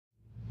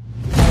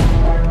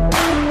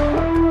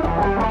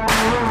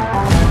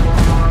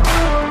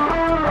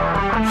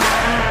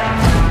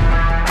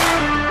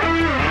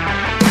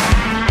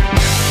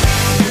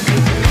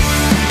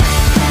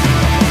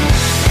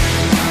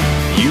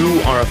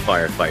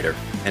firefighter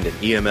and an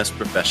EMS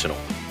professional.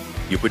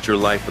 You put your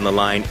life on the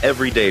line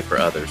every day for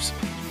others.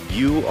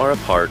 You are a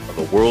part of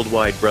a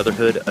worldwide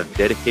brotherhood of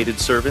dedicated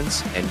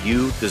servants, and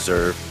you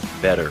deserve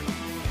better.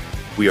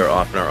 We are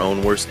often our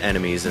own worst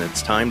enemies, and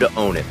it's time to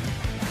own it.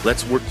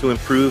 Let's work to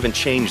improve and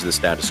change the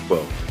status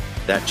quo.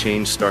 That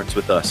change starts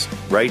with us,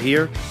 right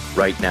here,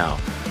 right now.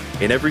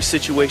 In every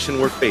situation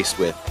we're faced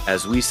with,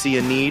 as we see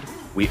a need,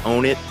 we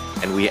own it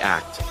and we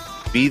act.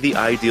 Be the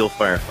ideal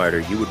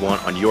firefighter you would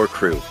want on your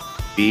crew.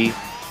 Be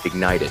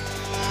ignited.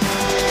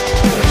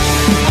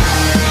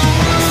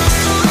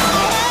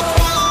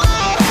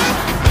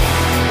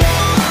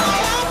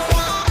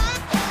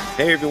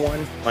 Hey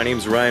everyone, my name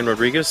is Ryan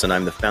Rodriguez and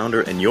I'm the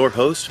founder and your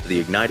host for the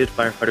Ignited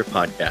Firefighter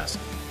Podcast.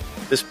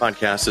 This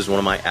podcast is one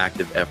of my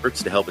active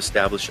efforts to help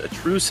establish a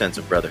true sense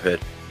of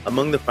brotherhood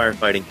among the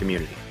firefighting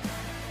community.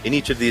 In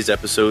each of these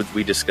episodes,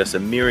 we discuss a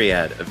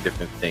myriad of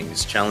different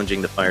things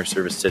challenging the fire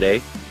service today,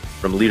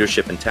 from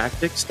leadership and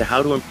tactics to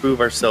how to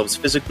improve ourselves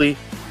physically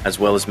as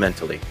well as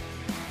mentally.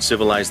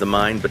 Civilize the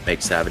mind but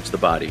make savage the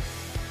body.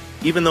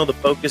 Even though the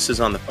focus is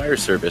on the fire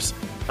service,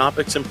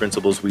 topics and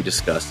principles we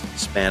discuss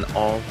span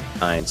all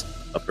kinds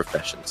of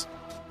professions.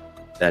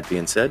 That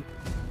being said,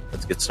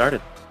 let's get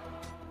started.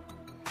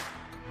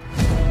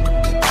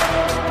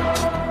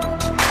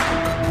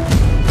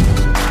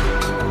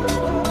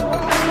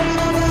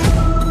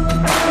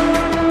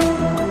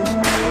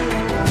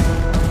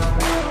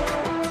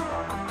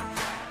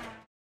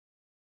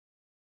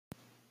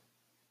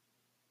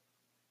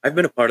 I've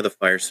been a part of the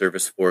fire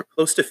service for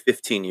close to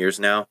 15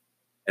 years now,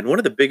 and one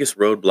of the biggest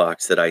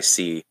roadblocks that I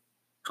see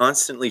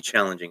constantly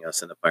challenging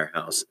us in the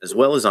firehouse, as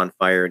well as on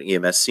fire and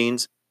EMS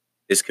scenes,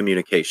 is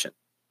communication.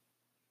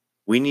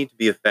 We need to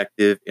be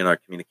effective in our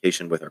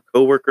communication with our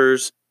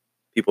coworkers,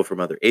 people from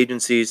other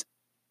agencies,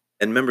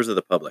 and members of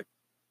the public.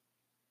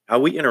 How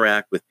we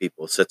interact with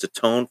people sets a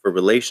tone for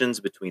relations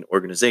between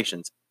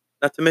organizations,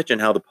 not to mention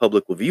how the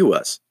public will view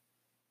us.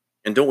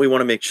 And don't we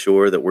want to make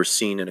sure that we're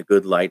seen in a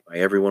good light by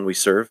everyone we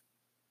serve?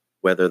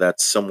 Whether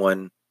that's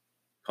someone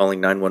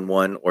calling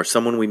 911 or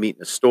someone we meet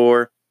in a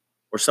store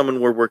or someone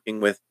we're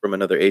working with from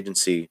another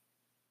agency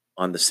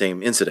on the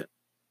same incident.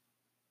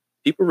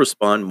 People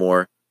respond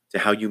more to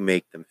how you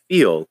make them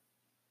feel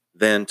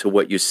than to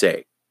what you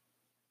say.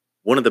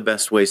 One of the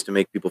best ways to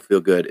make people feel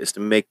good is to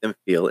make them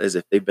feel as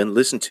if they've been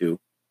listened to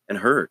and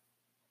heard.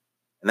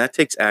 And that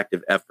takes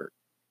active effort.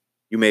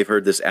 You may have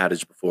heard this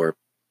adage before,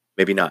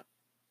 maybe not.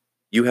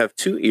 You have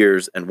 2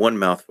 ears and 1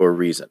 mouth for a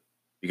reason,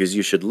 because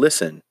you should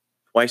listen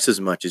twice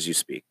as much as you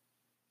speak.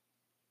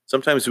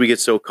 Sometimes we get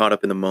so caught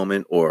up in the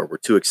moment, or we're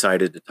too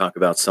excited to talk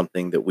about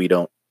something that we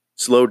don't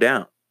slow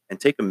down and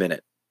take a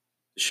minute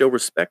to show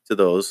respect to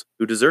those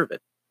who deserve it.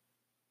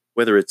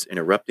 Whether it's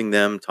interrupting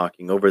them,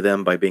 talking over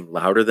them by being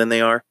louder than they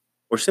are,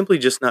 or simply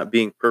just not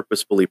being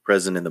purposefully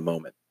present in the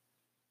moment.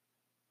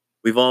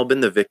 We've all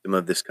been the victim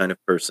of this kind of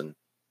person,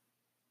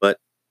 but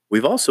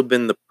we've also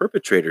been the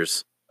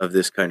perpetrators of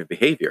this kind of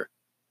behavior.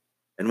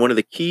 And one of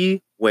the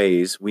key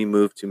ways we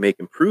move to make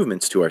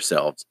improvements to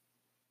ourselves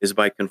is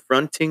by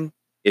confronting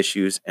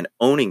issues and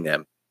owning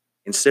them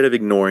instead of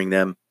ignoring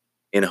them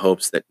in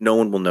hopes that no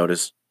one will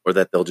notice or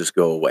that they'll just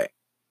go away,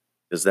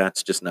 because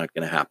that's just not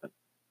going to happen.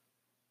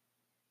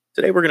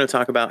 Today, we're going to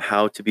talk about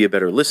how to be a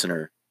better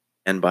listener.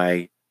 And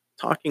by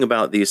talking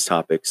about these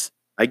topics,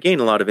 I gain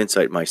a lot of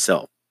insight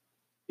myself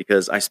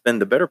because I spend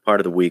the better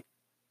part of the week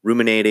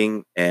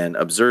ruminating and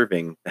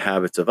observing the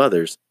habits of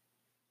others,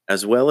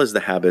 as well as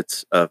the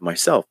habits of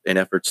myself in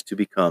efforts to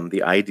become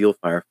the ideal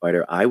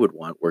firefighter I would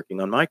want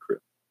working on my crew.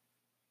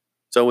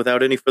 So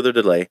without any further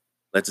delay,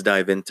 let's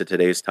dive into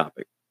today's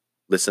topic.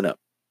 Listen up.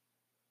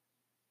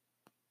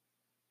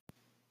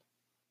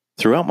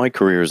 Throughout my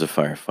career as a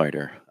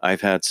firefighter,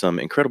 I've had some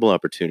incredible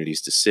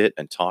opportunities to sit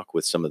and talk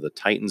with some of the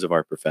titans of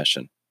our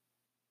profession.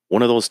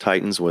 One of those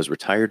titans was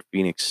retired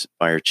Phoenix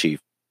Fire Chief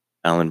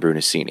Alan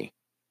Brunacini.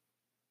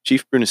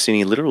 Chief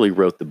Brunacini literally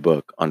wrote the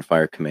book on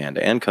fire command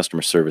and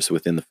customer service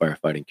within the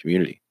firefighting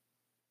community.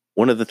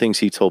 One of the things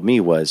he told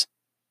me was,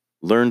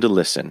 learn to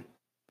listen.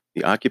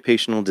 The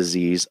occupational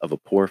disease of a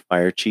poor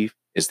fire chief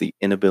is the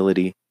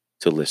inability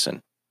to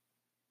listen.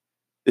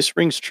 This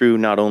rings true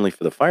not only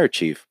for the fire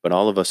chief, but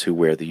all of us who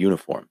wear the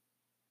uniform.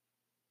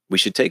 We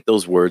should take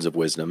those words of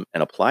wisdom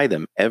and apply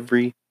them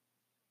every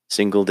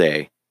single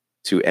day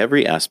to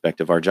every aspect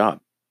of our job,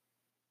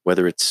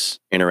 whether it's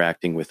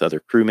interacting with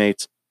other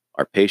crewmates,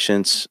 our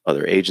patients,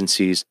 other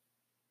agencies,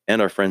 and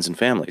our friends and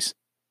families.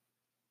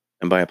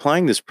 And by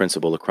applying this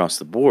principle across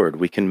the board,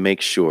 we can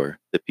make sure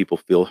that people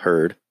feel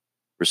heard,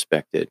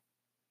 respected,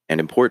 and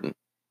important.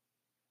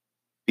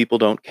 People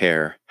don't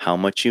care how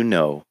much you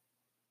know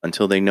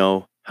until they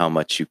know how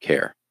much you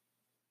care.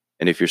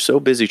 And if you're so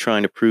busy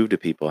trying to prove to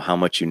people how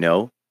much you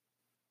know,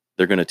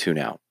 they're going to tune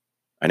out.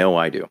 I know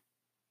I do.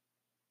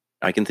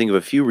 I can think of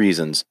a few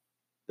reasons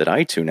that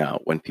I tune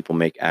out when people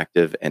make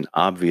active and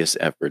obvious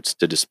efforts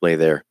to display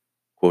their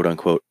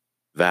quote-unquote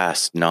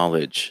vast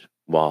knowledge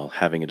while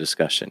having a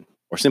discussion,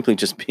 or simply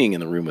just being in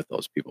the room with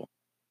those people.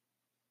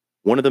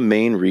 One of the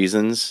main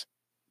reasons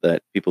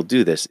that people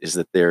do this is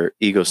that they're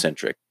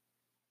egocentric.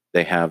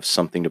 they have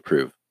something to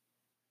prove.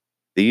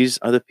 These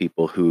are the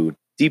people who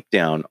deep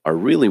down are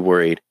really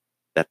worried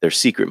that their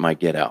secret might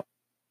get out.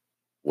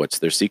 What's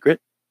their secret?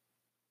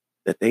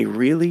 That they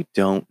really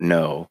don't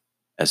know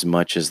as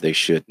much as they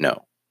should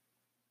know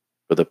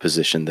for the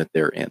position that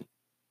they're in.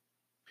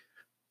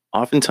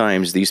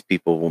 Oftentimes, these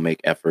people will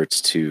make efforts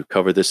to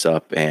cover this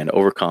up and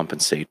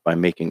overcompensate by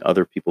making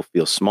other people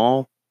feel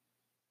small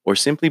or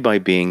simply by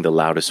being the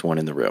loudest one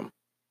in the room.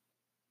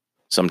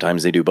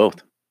 Sometimes they do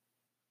both.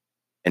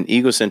 An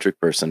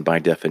egocentric person, by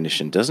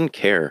definition, doesn't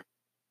care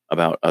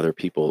about other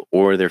people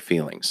or their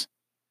feelings.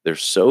 They're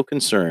so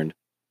concerned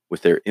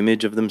with their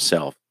image of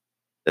themselves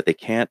that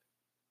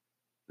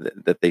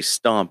they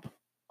stomp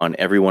on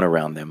everyone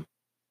around them,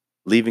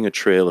 leaving a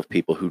trail of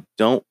people who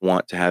don't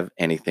want to have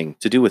anything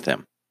to do with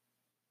them.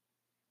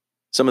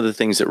 Some of the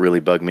things that really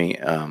bug me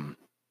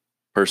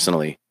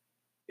personally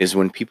is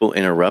when people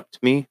interrupt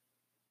me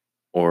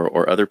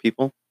or other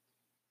people.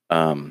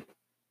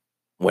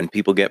 When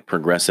people get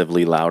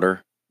progressively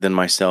louder than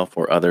myself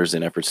or others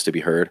in efforts to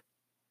be heard.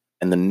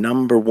 And the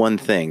number one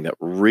thing that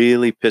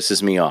really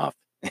pisses me off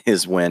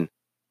is when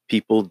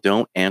people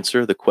don't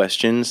answer the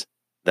questions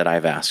that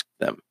I've asked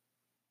them,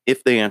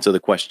 if they answer the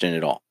question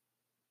at all.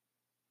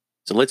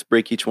 So let's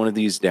break each one of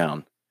these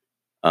down,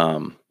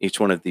 each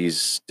one of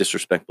these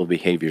disrespectful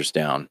behaviors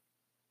down,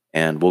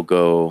 and we'll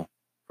go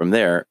from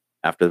there.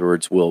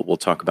 Afterwards, we'll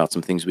talk about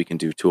some things we can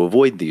do to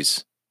avoid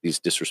these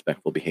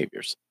disrespectful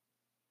behaviors.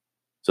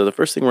 So the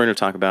first thing we're going to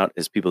talk about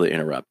is people that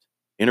interrupt.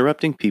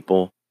 Interrupting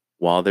people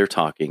while they're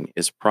talking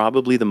is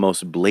probably the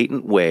most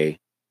blatant way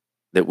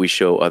that we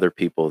show other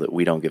people that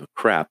we don't give a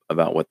crap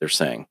about what they're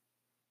saying.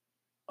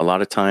 A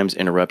lot of times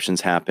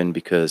interruptions happen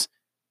because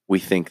we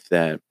think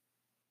that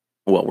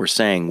what we're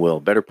saying will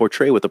better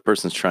portray what the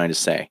person's trying to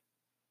say.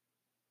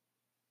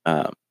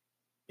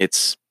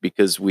 It's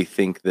because we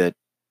think that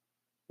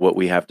what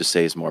we have to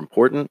say is more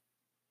important,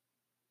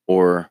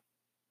 or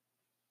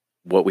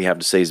what we have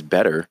to say is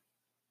better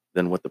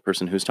than what the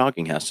person who's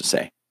talking has to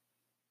say.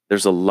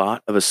 There's a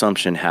lot of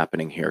assumption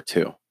happening here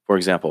too. For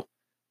example,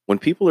 when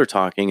people are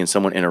talking and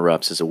someone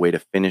interrupts as a way to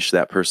finish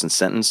that person's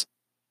sentence,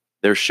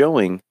 they're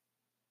showing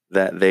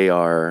that they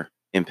are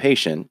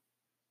impatient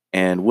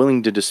and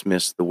willing to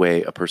dismiss the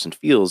way a person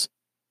feels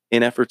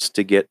in efforts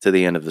to get to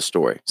the end of the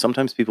story.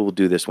 Sometimes people will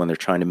do this when they're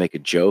trying to make a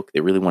joke.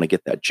 They really want to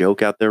get that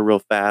joke out there real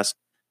fast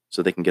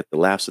so they can get the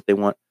laughs that they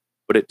want,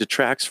 but it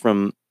detracts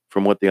from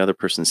what the other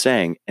person's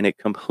saying, and it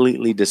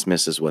completely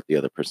dismisses what the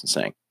other person's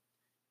saying.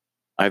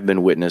 I've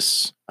been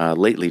witness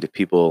lately to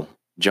people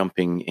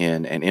jumping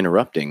in and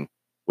interrupting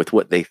with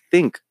what they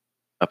think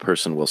a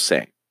person will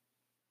say.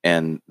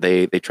 And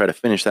they try to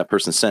finish that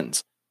person's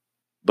sentence,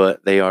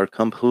 but they are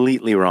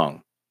completely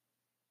wrong.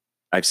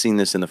 I've seen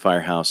this in the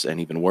firehouse, and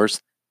even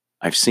worse,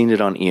 I've seen it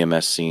on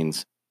EMS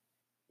scenes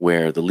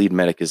where the lead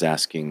medic is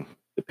asking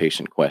the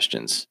patient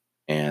questions,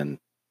 and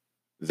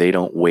they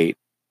don't wait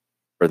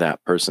for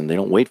that person. They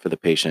don't wait for the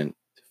patient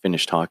to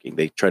finish talking.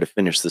 They try to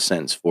finish the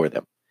sentence for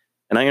them.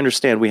 And I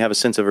understand we have a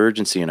sense of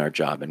urgency in our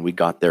job, and we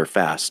got there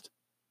fast.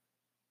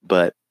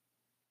 But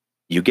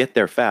you get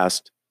there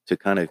fast to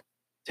kind of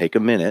take a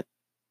minute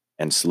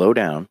and slow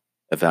down,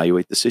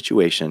 evaluate the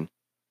situation,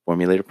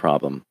 formulate a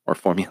problem, or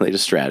formulate a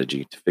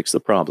strategy to fix the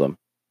problem,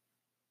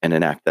 and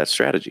enact that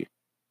strategy.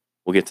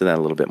 We'll get to that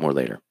a little bit more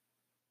later.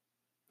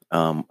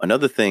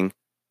 Another thing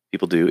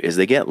people do is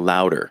they get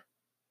louder.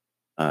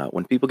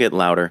 When people get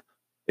louder,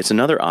 it's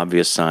another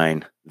obvious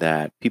sign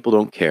that people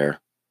don't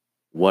care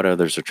what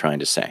others are trying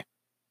to say.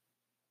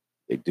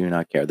 They do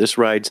not care. This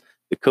rides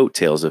the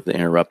coattails of the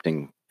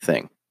interrupting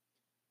thing.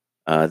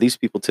 These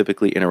people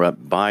typically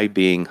interrupt by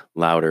being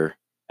louder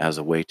as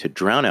a way to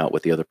drown out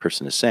what the other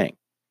person is saying.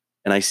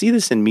 And I see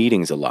this in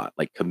meetings a lot,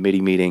 like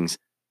committee meetings.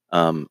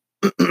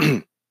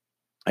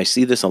 I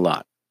see this a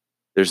lot.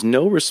 There's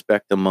no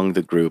respect among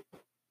the group,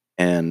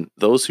 and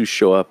those who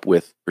show up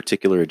with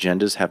particular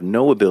agendas have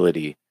no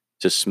ability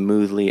to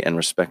smoothly and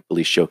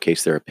respectfully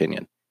showcase their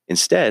opinion.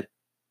 Instead,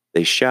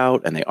 they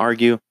shout and they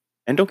argue.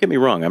 And don't get me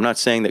wrong, I'm not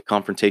saying that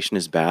confrontation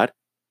is bad,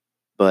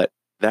 but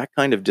that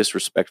kind of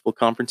disrespectful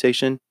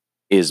confrontation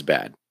is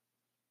bad.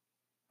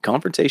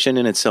 Confrontation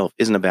in itself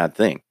isn't a bad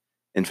thing.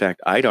 In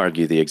fact, I'd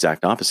argue the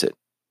exact opposite.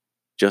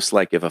 Just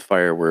like if a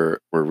fire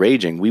were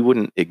raging, we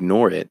wouldn't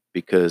ignore it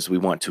because we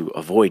want to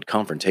avoid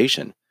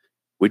confrontation.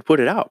 We'd put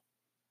it out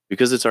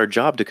because it's our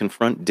job to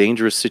confront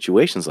dangerous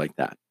situations like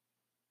that.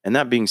 And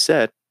that being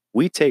said,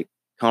 we take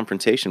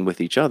confrontation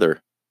with each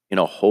other in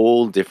a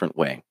whole different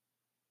way.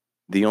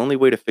 The only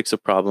way to fix a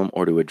problem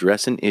or to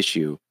address an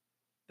issue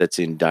that's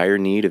in dire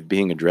need of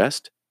being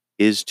addressed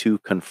is to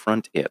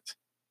confront it.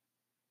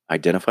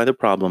 Identify the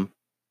problem,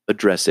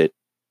 address it,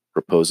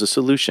 propose a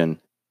solution,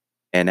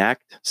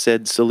 enact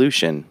said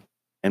solution,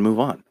 and move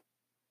on.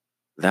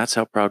 That's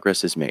how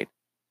progress is made.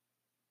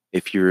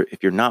 If you're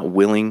not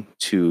willing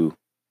to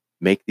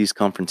make these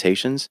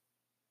confrontations,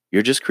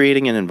 you're just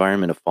creating an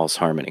environment of false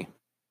harmony,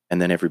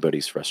 and then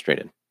everybody's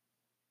frustrated.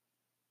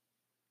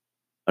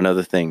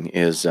 Another thing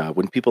is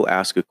when people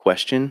ask a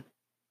question,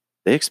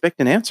 they expect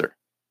an answer.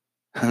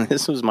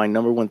 This was my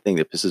number one thing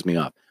that pisses me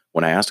off.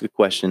 When I ask a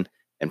question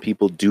and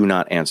people do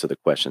not answer the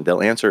question,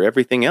 they'll answer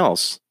everything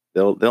else.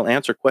 They'll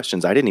answer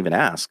questions I didn't even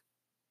ask,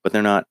 but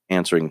they're not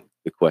answering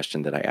the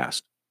question that I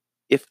asked,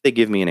 if they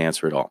give me an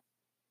answer at all.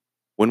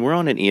 When we're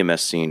on an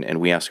EMS scene and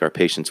we ask our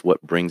patients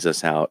what brings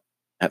us out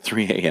at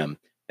 3 a.m.,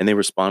 and they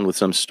respond with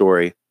some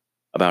story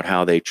about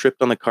how they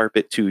tripped on the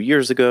carpet 2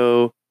 years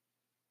ago,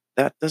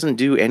 that doesn't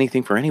do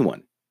anything for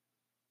anyone.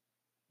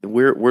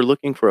 We're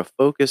looking for a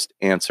focused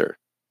answer,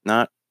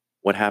 not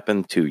what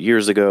happened 2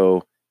 years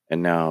ago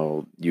and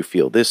now you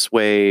feel this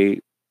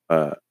way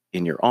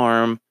in your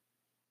arm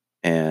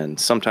and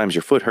sometimes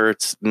your foot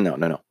hurts.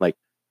 No. Like,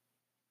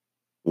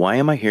 why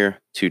am I here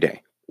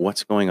today?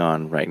 What's going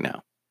on right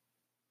now?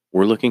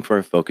 We're looking for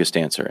a focused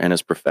answer. And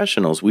as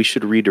professionals, we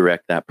should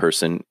redirect that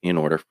person in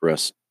order for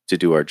us to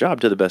do our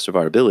job to the best of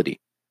our ability.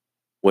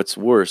 What's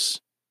worse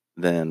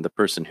than the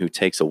person who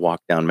takes a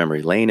walk down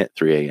memory lane at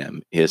 3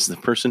 a.m. is the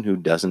person who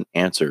doesn't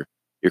answer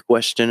your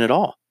question at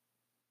all.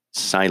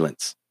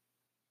 Silence.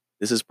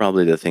 This is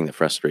probably the thing that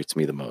frustrates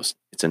me the most.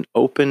 It's an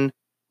open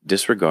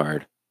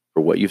disregard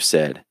for what you've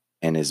said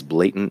and is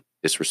blatant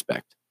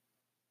disrespect.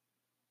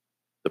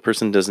 The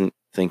person doesn't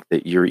think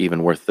that you're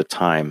even worth the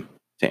time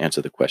to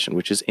answer the question,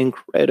 which is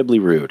incredibly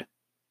rude.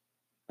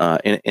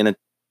 In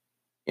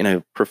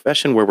a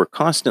profession where we're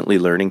constantly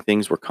learning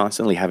things, we're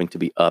constantly having to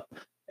be up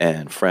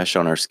and fresh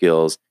on our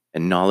skills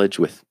and knowledge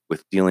with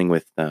dealing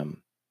with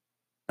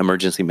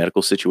emergency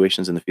medical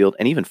situations in the field,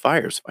 and even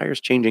fires.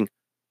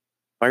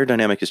 Fire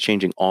dynamic is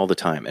changing all the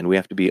time, and we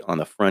have to be on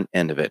the front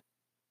end of it.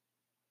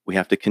 We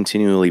have to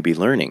continually be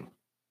learning.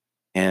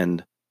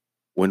 And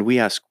when we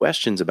ask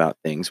questions about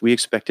things, we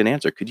expect an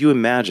answer. Could you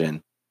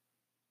imagine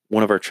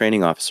one of our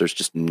training officers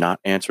just not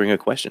answering a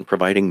question,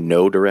 providing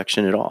no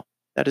direction at all?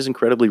 That is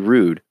incredibly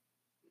rude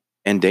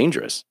and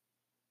dangerous.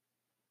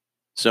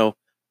 So,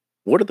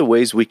 what are the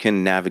ways we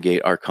can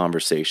navigate our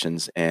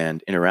conversations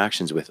and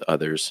interactions with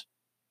others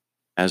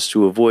as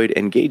to avoid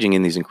engaging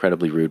in these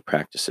incredibly rude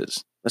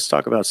practices? Let's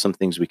talk about some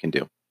things we can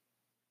do.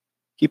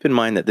 Keep in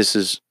mind that this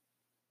is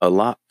a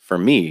lot for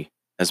me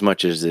as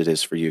much as it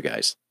is for you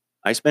guys.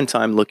 I spend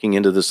time looking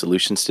into the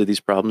solutions to these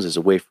problems as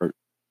a way for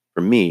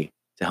me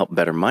to help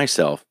better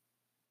myself.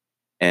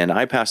 And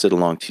I pass it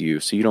along to you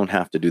so you don't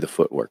have to do the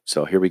footwork.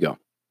 So here we go.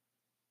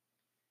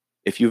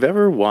 If you've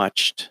ever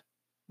watched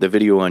the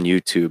video on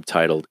YouTube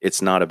titled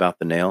 "It's Not About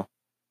the Nail,"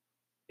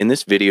 in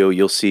this video,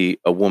 you'll see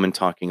a woman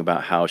talking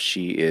about how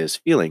she is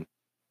feeling,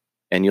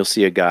 and you'll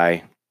see a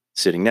guy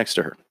sitting next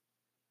to her.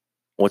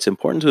 What's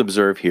important to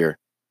observe here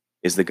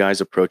is the guy's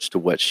approach to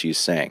what she's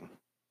saying.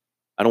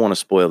 I don't want to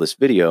spoil this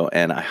video,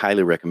 and I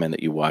highly recommend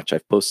that you watch.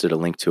 I've posted a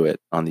link to it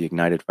on the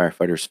Ignited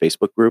Firefighters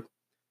Facebook group.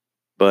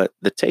 But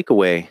the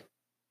takeaway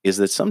is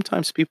that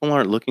sometimes people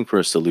aren't looking for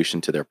a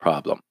solution to their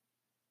problem.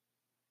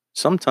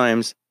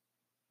 Sometimes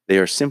they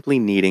are simply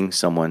needing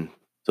someone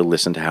to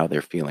listen to how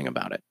they're feeling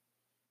about it.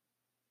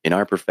 In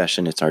our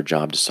profession, it's our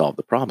job to solve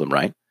the problem,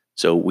 right?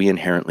 So we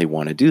inherently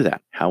want to do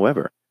that.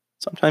 However,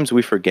 sometimes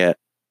we forget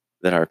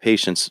that our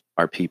patients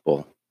are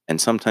people,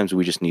 and sometimes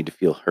we just need to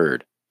feel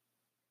heard,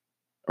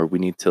 or we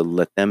need to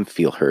let them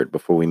feel heard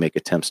before we make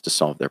attempts to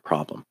solve their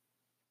problem.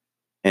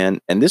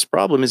 And this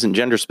problem isn't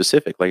gender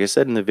specific. Like I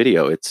said in the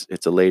video, it's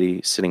a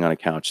lady sitting on a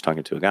couch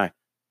talking to a guy,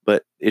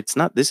 but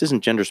this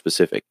isn't gender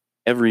specific.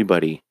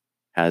 Everybody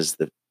has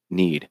the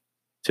need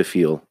to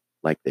feel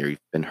like they've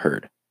been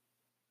heard.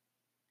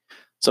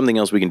 Something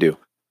else we can do: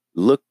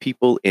 look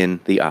people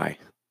in the eye.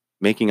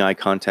 Making eye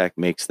contact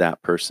makes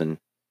that person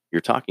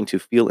you're talking to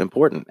feel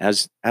important,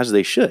 as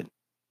they should.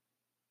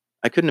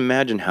 I couldn't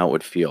imagine how it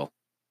would feel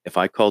if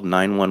I called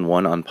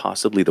 911 on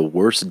possibly the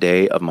worst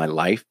day of my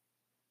life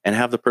and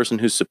have the person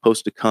who's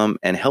supposed to come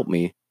and help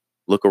me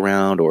look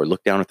around or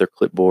look down at their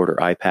clipboard or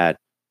iPad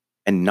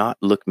and not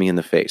look me in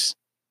the face.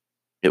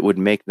 It would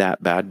make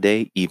that bad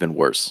day even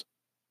worse,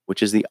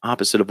 which is the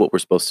opposite of what we're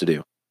supposed to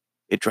do.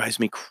 It drives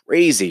me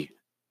crazy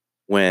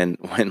when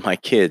my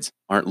kids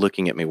aren't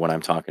looking at me when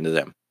I'm talking to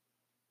them.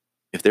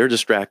 If they're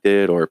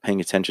distracted or paying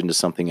attention to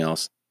something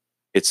else,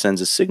 it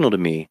sends a signal to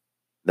me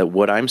that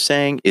what I'm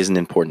saying isn't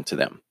important to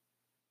them.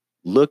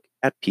 Look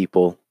at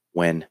people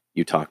when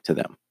you talk to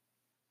them.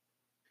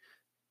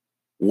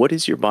 What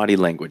is your body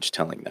language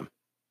telling them?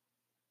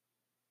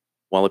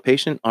 While a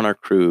patient or a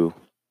crew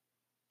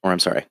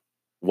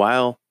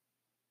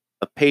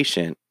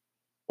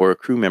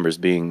member is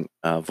being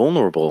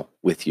vulnerable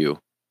with you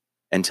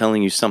and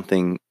telling you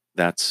something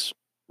that's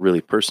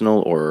really personal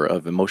or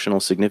of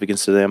emotional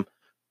significance to them,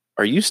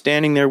 are you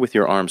standing there with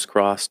your arms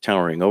crossed,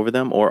 towering over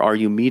them, or are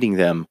you meeting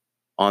them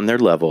on their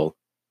level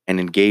and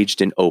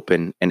engaged in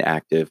open and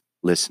active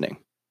listening?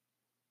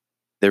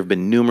 There have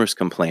been numerous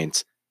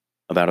complaints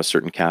about a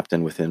certain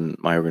captain within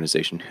my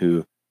organization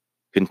who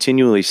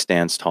continually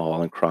stands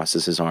tall and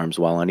crosses his arms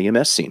while on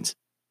EMS scenes,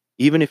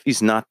 even if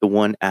he's not the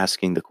one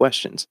asking the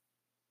questions.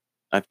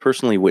 I've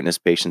personally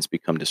witnessed patients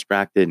become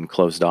distracted and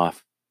closed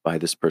off by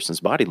this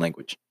person's body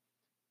language.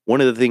 One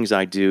of the things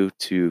I do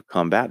to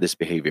combat this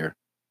behavior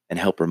and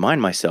help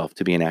remind myself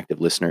to be an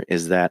active listener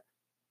is that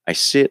I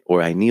sit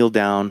or I kneel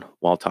down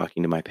while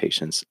talking to my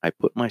patients. I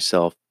put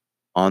myself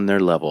on their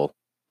level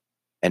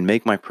and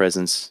make my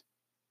presence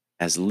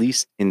as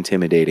least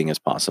intimidating as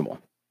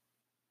possible.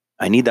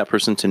 I need that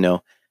person to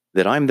know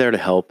that I'm there to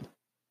help.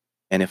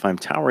 And if I'm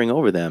towering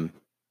over them,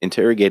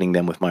 interrogating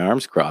them with my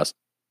arms crossed,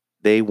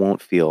 they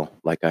won't feel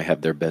like I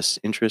have their best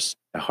interests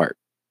at heart.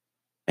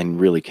 And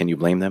really, can you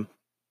blame them?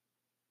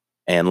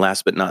 And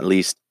last but not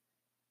least,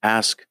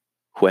 ask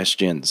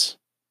questions.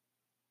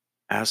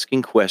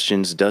 Asking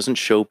questions doesn't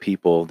show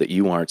people that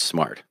you aren't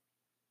smart.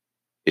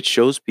 It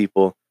shows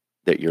people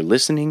that you're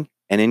listening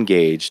and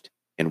engaged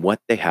in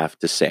what they have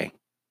to say.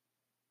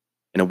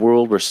 In a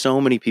world where so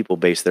many people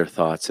base their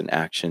thoughts and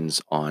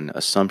actions on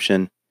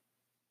assumption,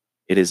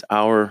 it is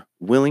our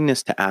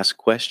willingness to ask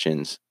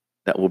questions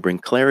that will bring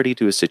clarity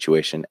to a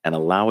situation and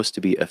allow us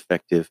to be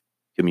effective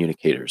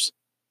communicators.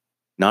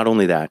 Not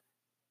only that,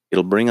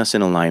 it'll bring us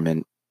in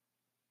alignment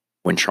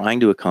when trying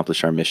to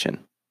accomplish our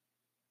mission,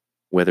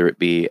 whether it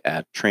be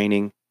at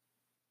training,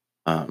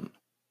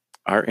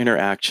 our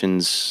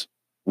interactions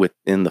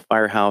within the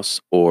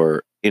firehouse,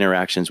 or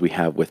interactions we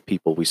have with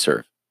people we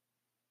serve.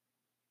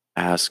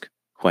 Ask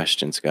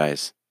questions,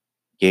 guys.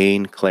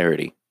 Gain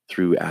clarity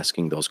through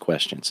asking those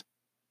questions.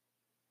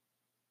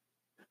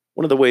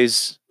 One of the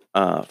ways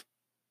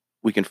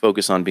we can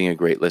focus on being a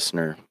great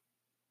listener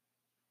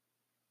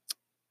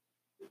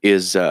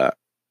is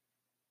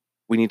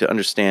we need to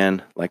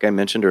understand, like I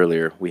mentioned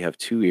earlier, we have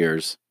 2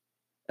 ears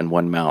and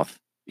 1 mouth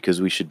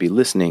because we should be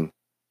listening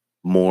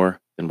more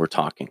than we're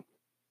talking.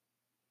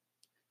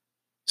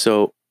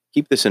 So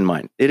keep this in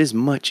mind. It is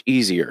much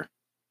easier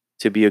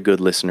to be a good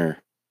listener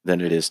than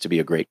it is to be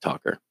a great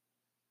talker.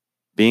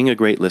 Being a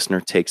great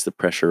listener takes the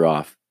pressure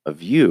off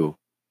of you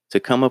to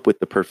come up with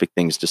the perfect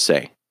things to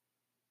say.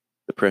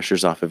 The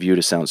pressure's off of you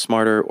to sound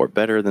smarter or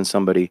better than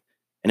somebody,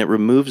 and it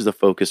removes the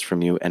focus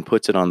from you and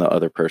puts it on the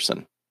other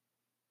person.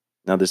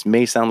 Now, this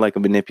may sound like a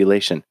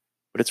manipulation,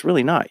 but it's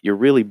really not. You're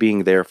really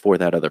being there for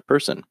that other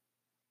person.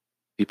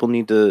 People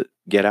need to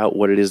get out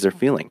what it is they're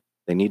feeling.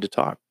 They need to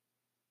talk.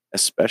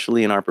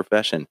 Especially in our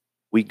profession,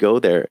 we go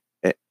there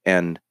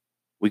and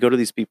we go to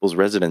these people's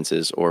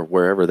residences or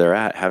wherever they're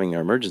at having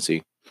their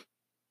emergency.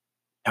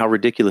 How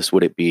ridiculous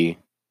would it be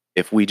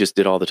if we just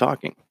did all the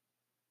talking?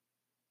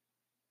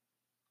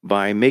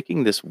 By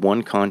making this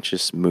one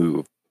conscious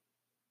move,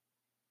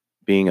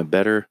 being a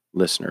better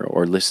listener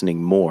or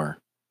listening more,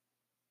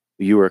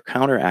 you are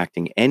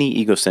counteracting any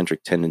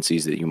egocentric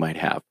tendencies that you might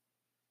have.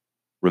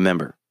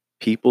 Remember,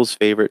 people's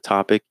favorite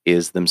topic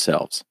is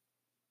themselves.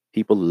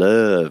 People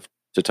love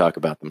to talk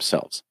about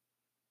themselves.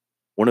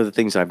 One of the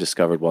things I've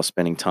discovered while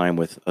spending time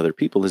with other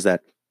people is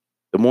that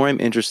the more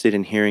I'm interested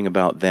in hearing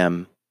about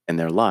them and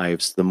their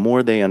lives, the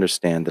more they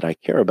understand that I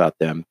care about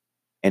them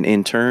and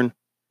in turn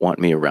want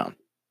me around.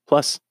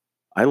 Plus,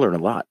 I learn a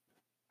lot.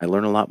 I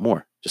learn a lot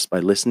more just by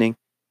listening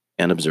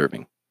and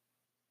observing.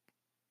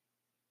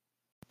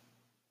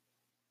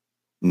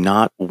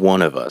 Not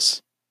one of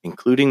us,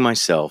 including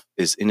myself,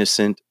 is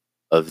innocent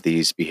of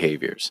these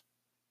behaviors.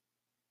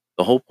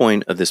 The whole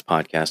point of this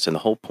podcast and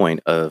the whole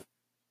point of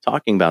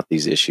talking about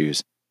these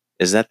issues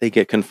is that they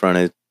get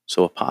confronted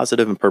so a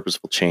positive and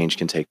purposeful change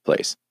can take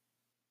place.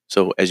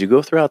 So as you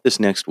go throughout this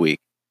next week,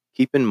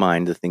 keep in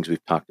mind the things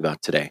we've talked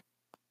about today.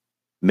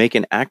 Make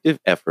an active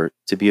effort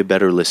to be a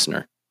better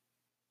listener.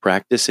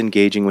 Practice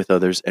engaging with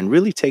others and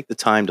really take the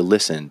time to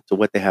listen to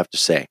what they have to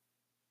say.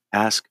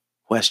 Ask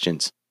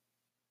questions.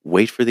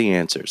 Wait for the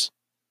answers.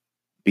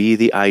 Be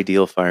the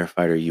ideal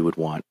firefighter you would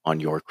want on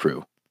your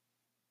crew.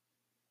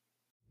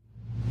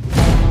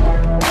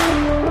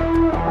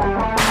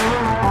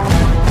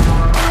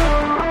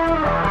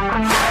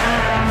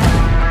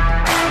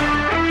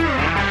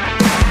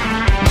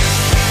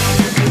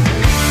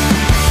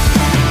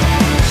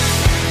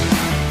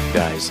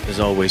 Guys,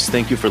 as always,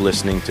 thank you for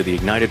listening to the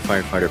Ignited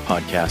Firefighter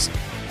podcast.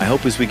 I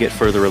hope as we get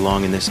further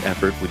along in this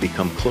effort, we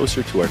become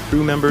closer to our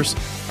crew members,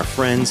 our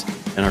friends,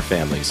 and our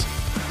families.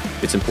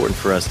 It's important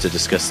for us to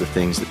discuss the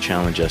things that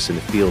challenge us in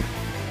the field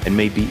and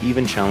may be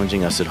even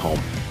challenging us at home.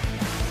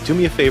 Do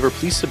me a favor,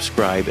 please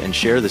subscribe and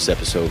share this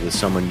episode with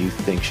someone you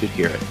think should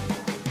hear it.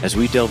 As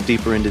we delve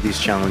deeper into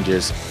these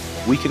challenges,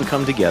 we can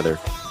come together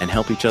and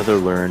help each other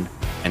learn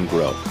and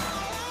grow.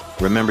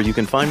 Remember, you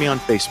can find me on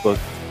Facebook,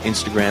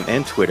 Instagram,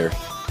 and Twitter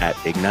at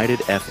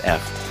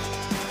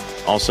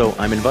IgnitedFF. Also,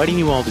 I'm inviting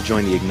you all to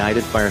join the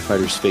Ignited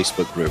Firefighters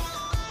Facebook group.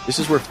 This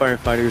is where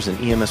firefighters and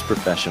EMS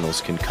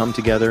professionals can come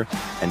together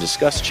and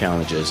discuss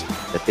challenges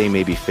that they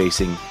may be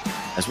facing,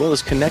 as well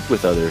as connect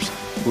with others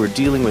who are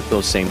dealing with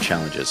those same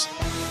challenges.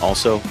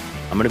 Also,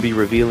 I'm going to be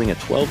revealing a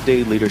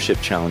 12-day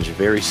leadership challenge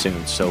very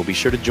soon, so be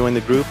sure to join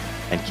the group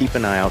and keep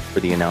an eye out for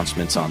the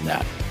announcements on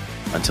that.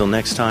 Until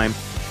next time,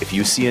 if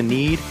you see a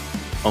need,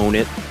 own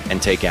it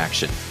and take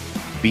action.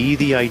 Be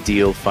the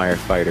ideal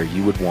firefighter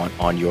you would want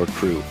on your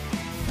crew.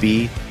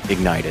 Be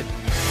ignited.